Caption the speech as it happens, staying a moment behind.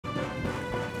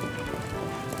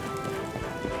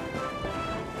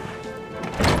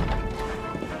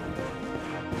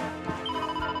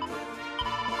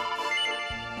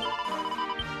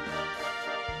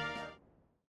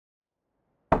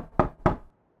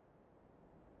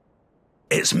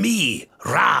It's me,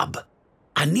 Rab.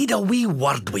 I need a wee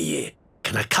word with ye.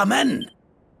 Can I come in?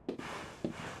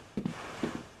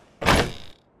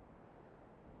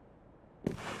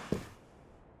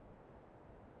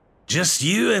 Just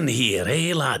you in here,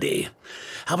 eh, laddie?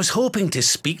 I was hoping to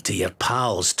speak to your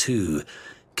pals too.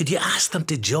 Could you ask them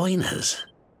to join us?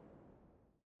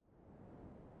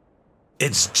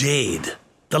 It's Jade,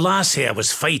 the lassie I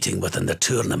was fighting with in the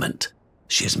tournament.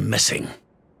 She's missing.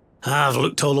 I've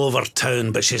looked all over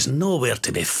town, but she's nowhere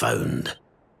to be found.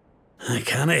 I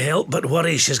can't help but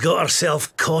worry she's got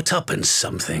herself caught up in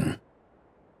something.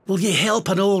 Will you help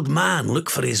an old man look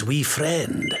for his wee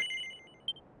friend?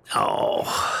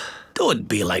 Oh, don't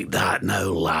be like that now,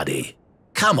 laddie.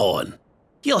 Come on,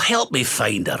 you'll help me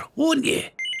find her, won't you?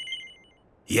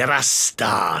 You're a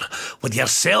star. With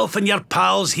yourself and your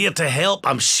pals here to help,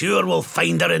 I'm sure we'll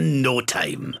find her in no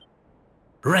time.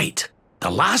 Right, the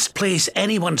last place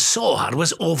anyone saw her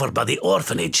was over by the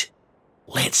orphanage.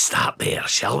 Let's start there,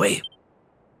 shall we?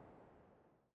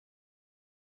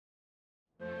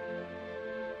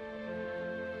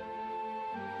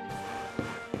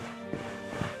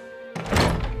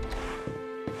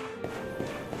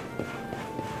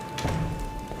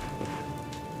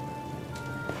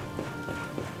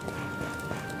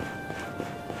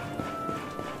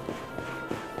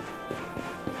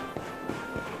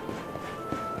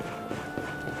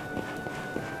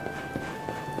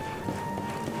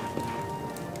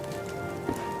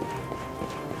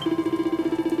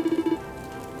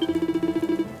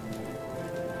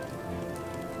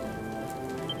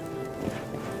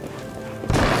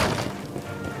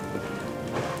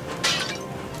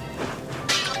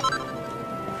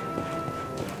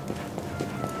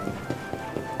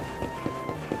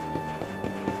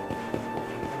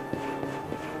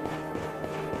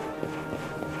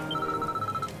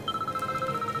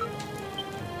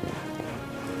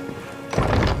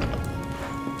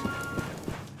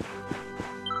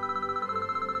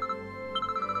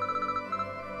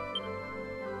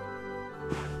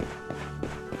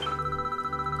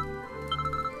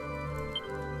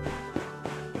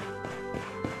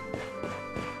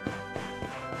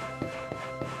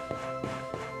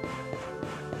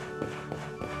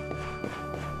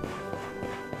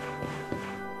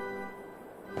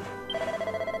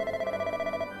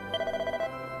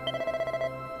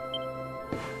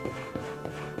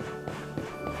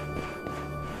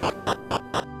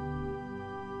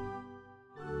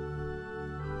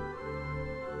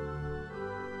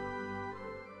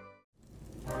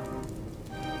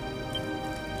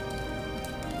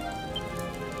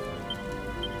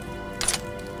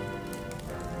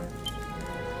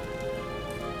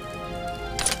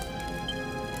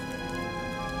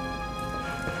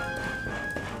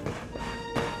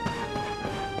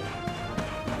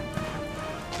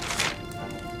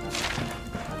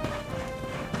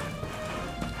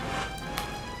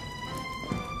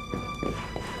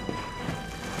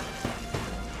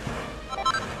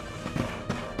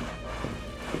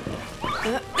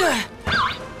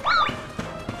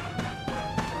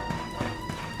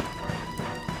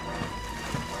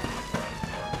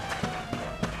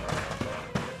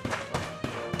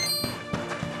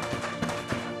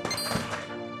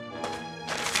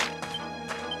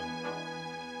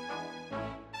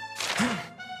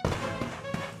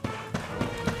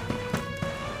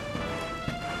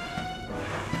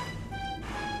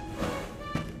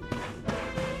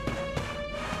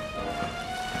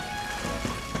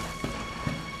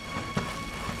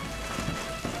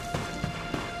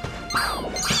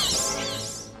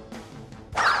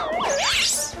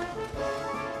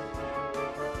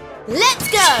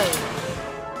 Let's go!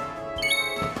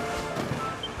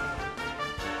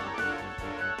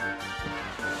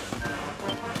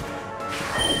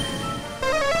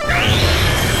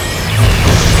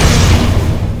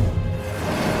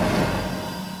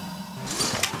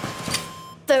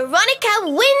 Veronica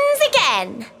wins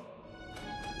again!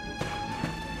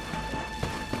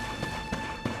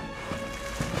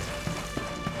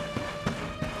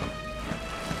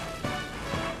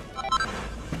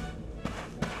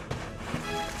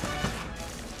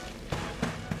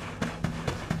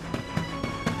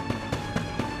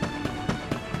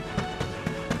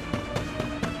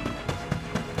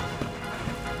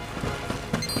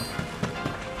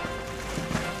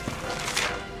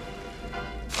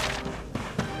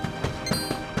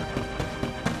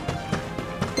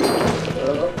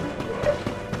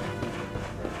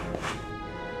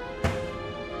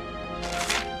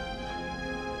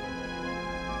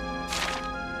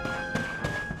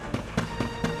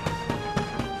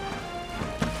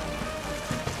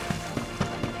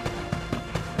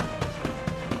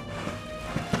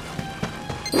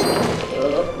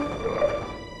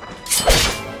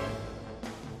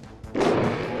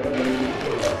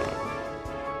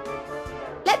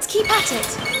 at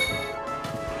it.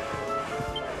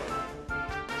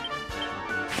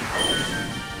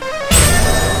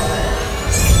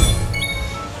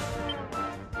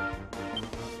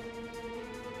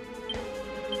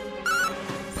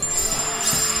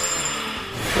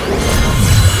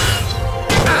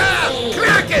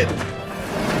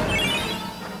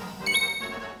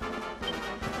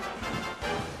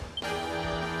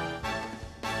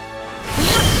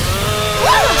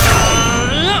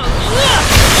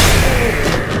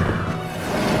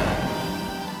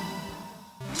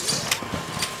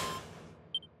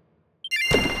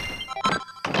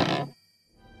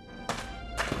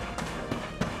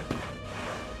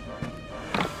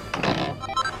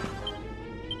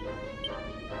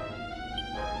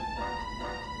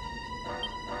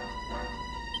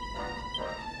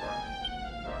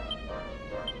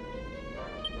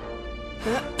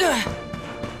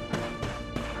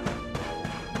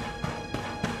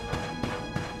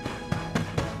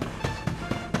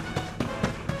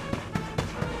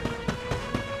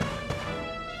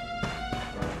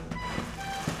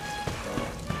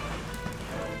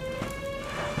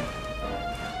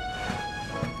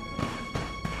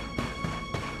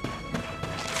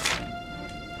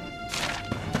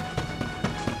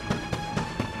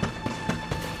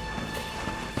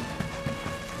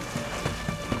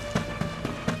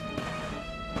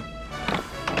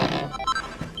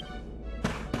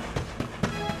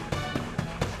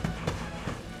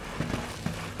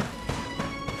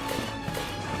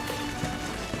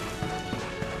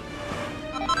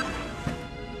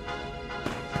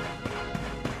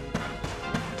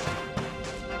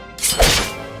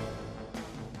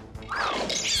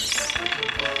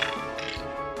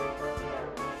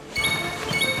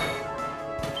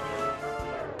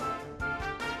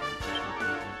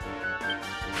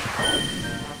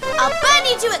 I'll burn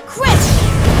you to a crisp!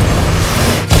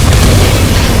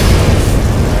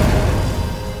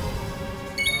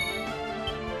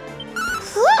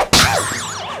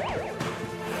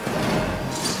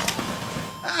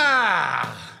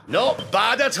 Not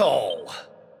bad at all.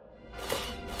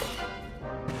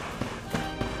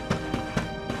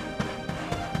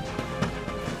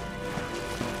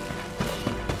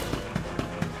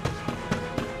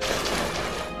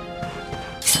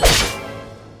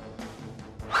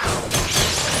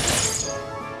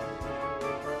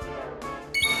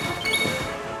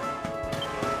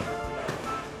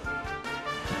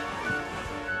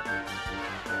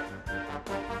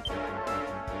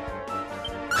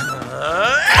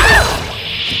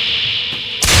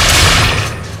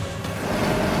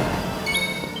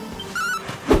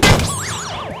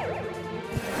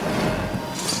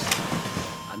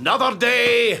 Another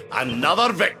day,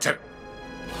 another victory.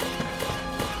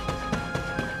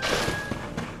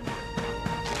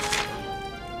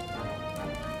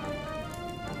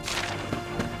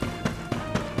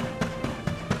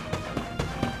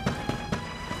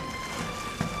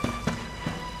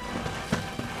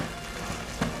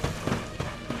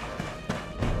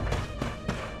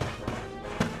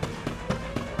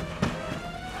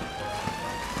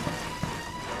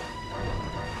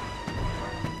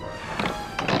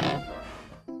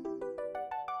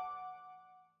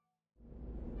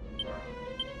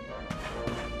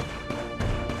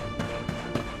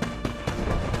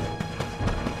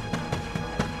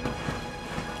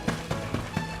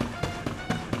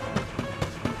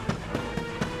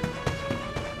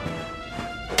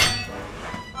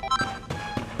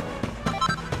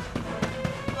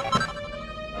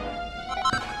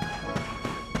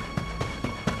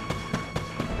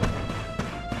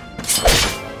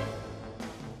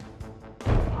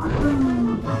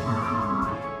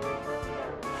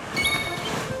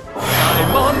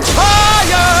 I'm on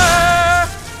fire!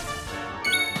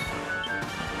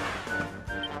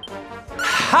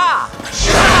 Ha!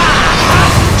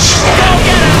 Go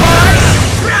get it, boys!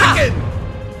 Kraken!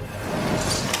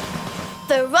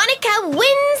 Veronica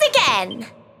wins again!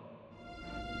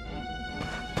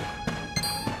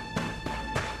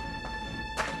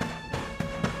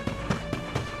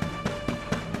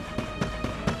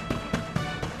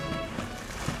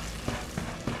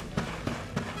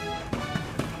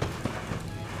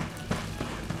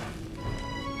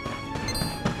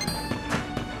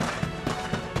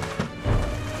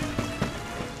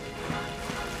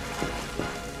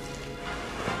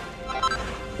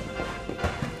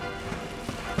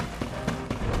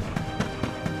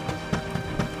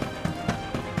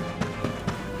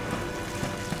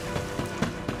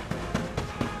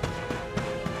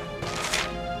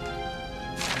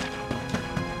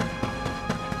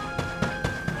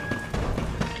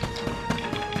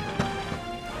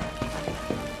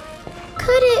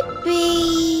 Could it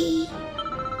be...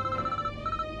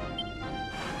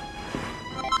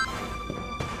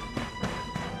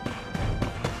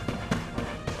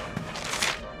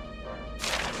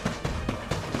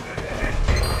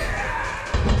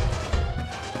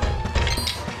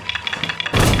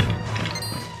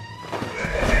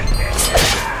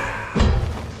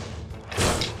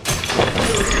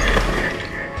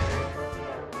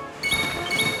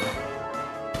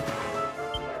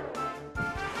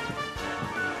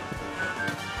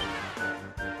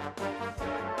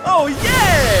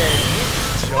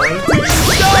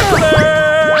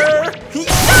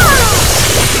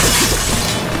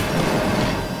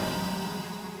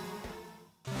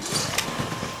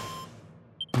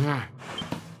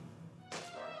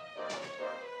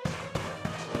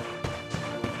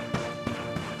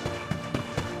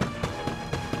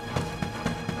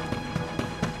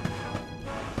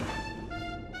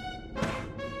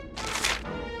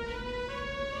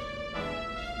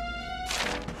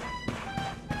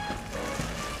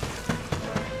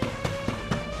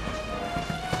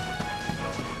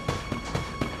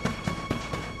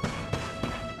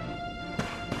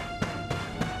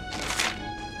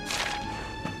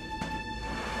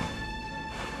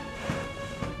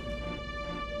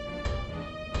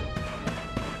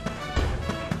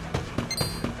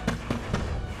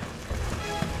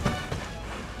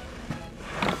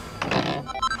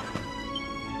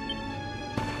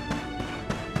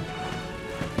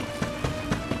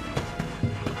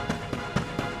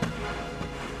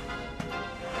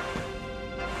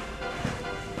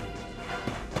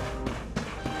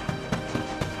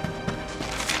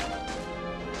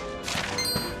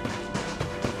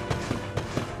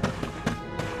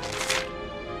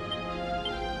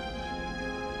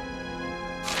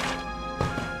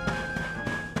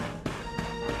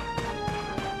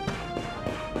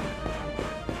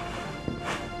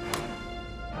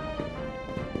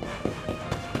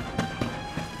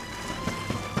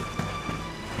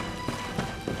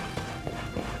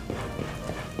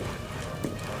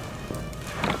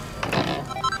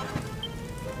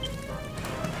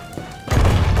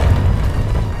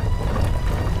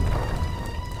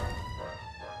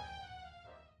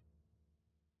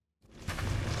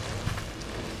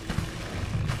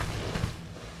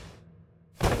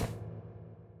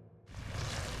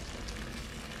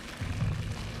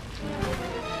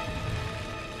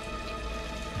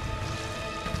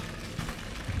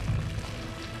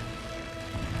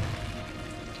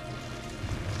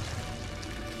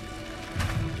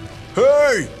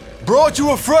 Hey! Brought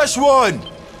you a fresh one!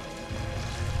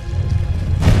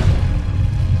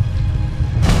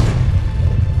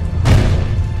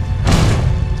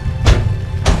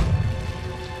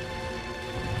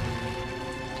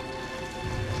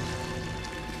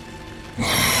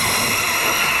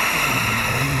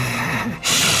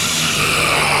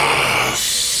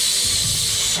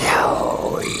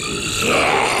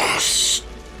 Yes.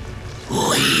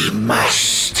 We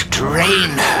must drain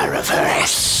her of her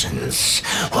essence.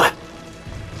 What?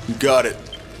 You got it.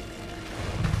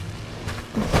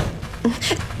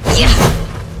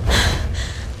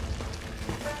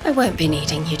 I won't be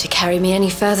needing you to carry me any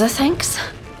further, thanks.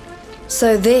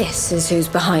 So this is who's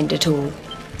behind it all.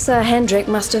 Sir Hendrik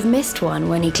must have missed one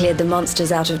when he cleared the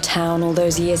monsters out of town all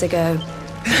those years ago.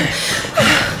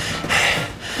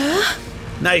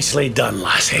 Nicely done,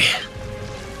 lassie.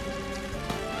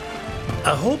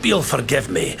 I hope you'll forgive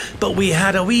me, but we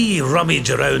had a wee rummage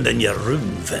around in your room,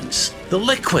 Vince. The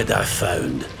liquid I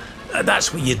found.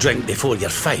 That's what you drink before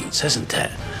your fights, isn't it?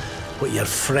 What your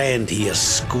friend here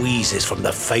squeezes from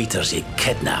the fighters you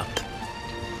kidnap.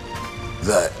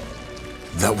 That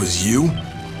was you?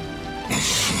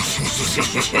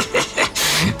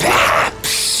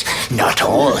 Perhaps not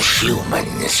all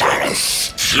humans are as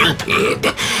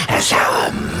stupid as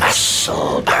our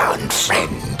muscle-bound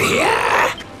friend here.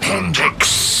 Hendrik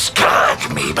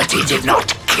scarred me, but he did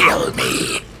not kill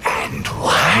me. And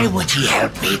why would he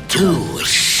help me do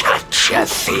such a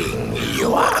thing,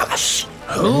 you ask?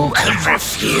 Who could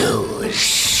refuse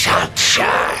such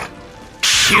a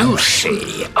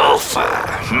juicy offer,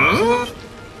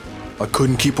 I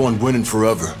couldn't keep on winning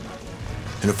forever.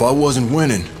 And if I wasn't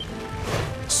winning...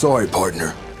 Sorry,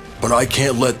 partner, but I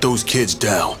can't let those kids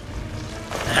down.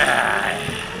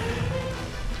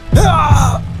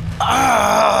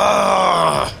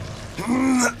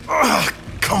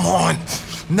 Come on,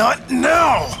 not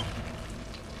now!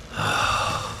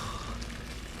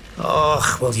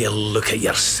 Oh, will you look at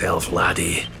yourself,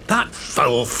 laddie? That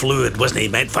foul fluid wasn't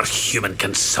meant for human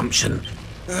consumption.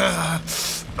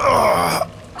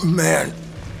 Man.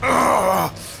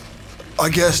 I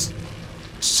guess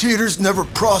cheaters never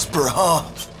prosper, huh?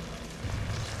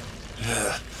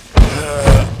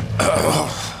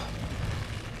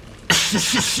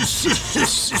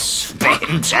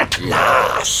 Spent at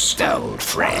last, old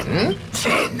friend.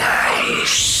 Then I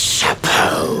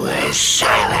suppose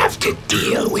I'll have to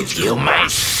deal with you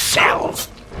myself.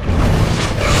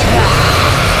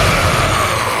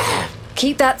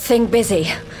 Keep that thing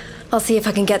busy. I'll see if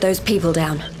I can get those people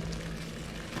down.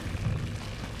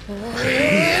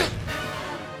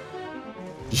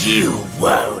 You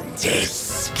won't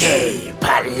escape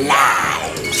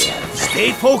alive.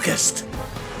 Stay focused.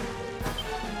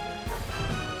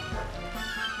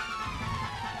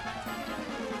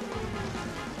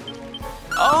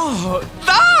 Oh,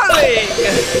 darling!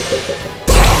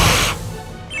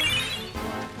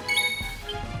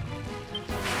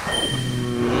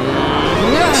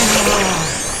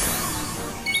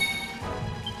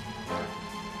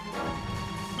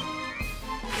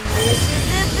 This is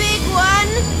the big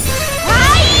one.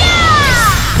 Hiya!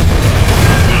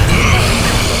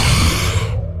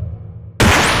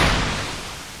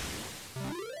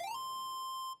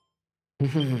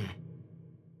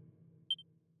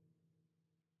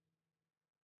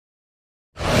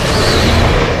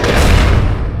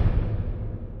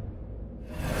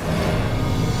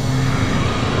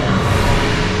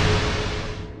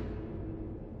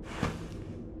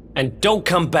 And don't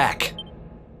come back.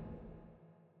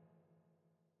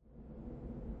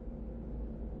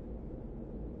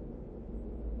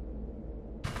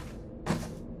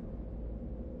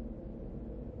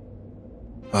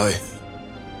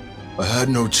 I had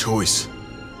no choice.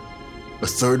 A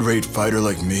third-rate fighter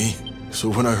like me. So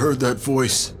when I heard that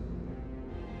voice,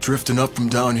 drifting up from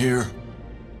down here,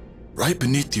 right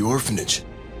beneath the orphanage,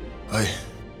 I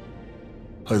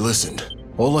listened.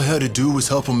 All I had to do was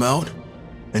help him out,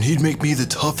 and he'd make me the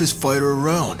toughest fighter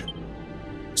around.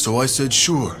 So I said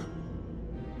sure.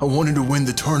 I wanted to win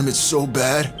the tournament so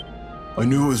bad, I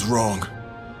knew it was wrong.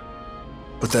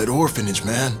 But that orphanage,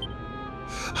 man...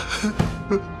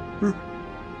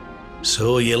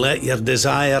 So you let your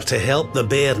desire to help the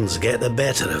bairns get the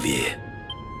better of you.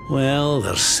 Well,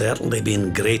 there's certainly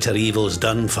been greater evils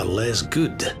done for less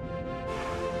good.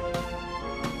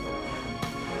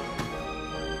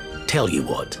 Tell you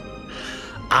what,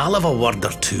 I'll have a word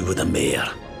or two with the mayor.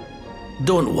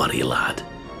 Don't worry, lad.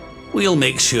 We'll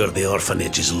make sure the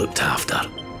orphanage is looked after.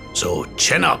 So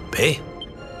chin up, eh?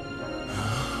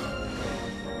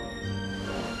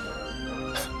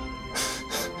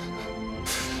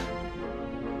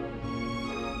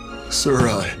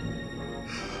 Sir,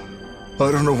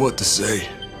 I don't know what to say.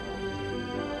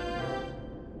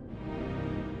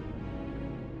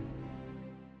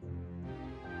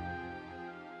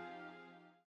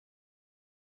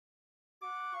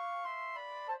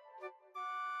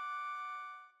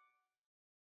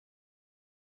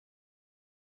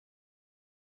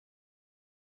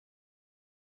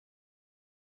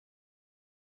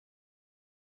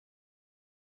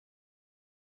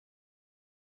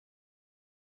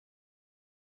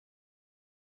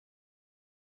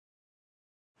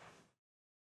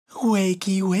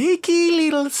 Wakey, wakey,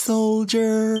 little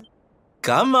soldier.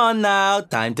 Come on now,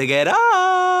 time to get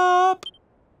up.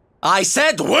 I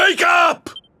said wake up!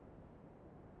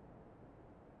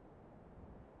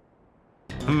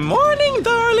 Morning,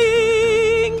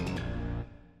 darling!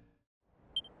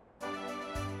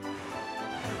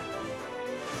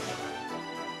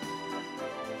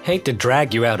 Hate to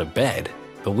drag you out of bed,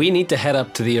 but we need to head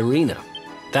up to the arena.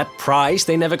 That prize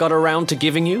they never got around to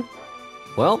giving you?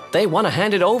 Well, they want to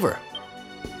hand it over.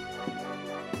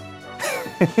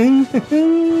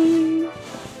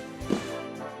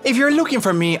 If you're looking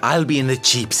for me, I'll be in the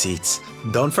cheap seats.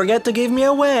 Don't forget to give me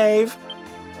a wave.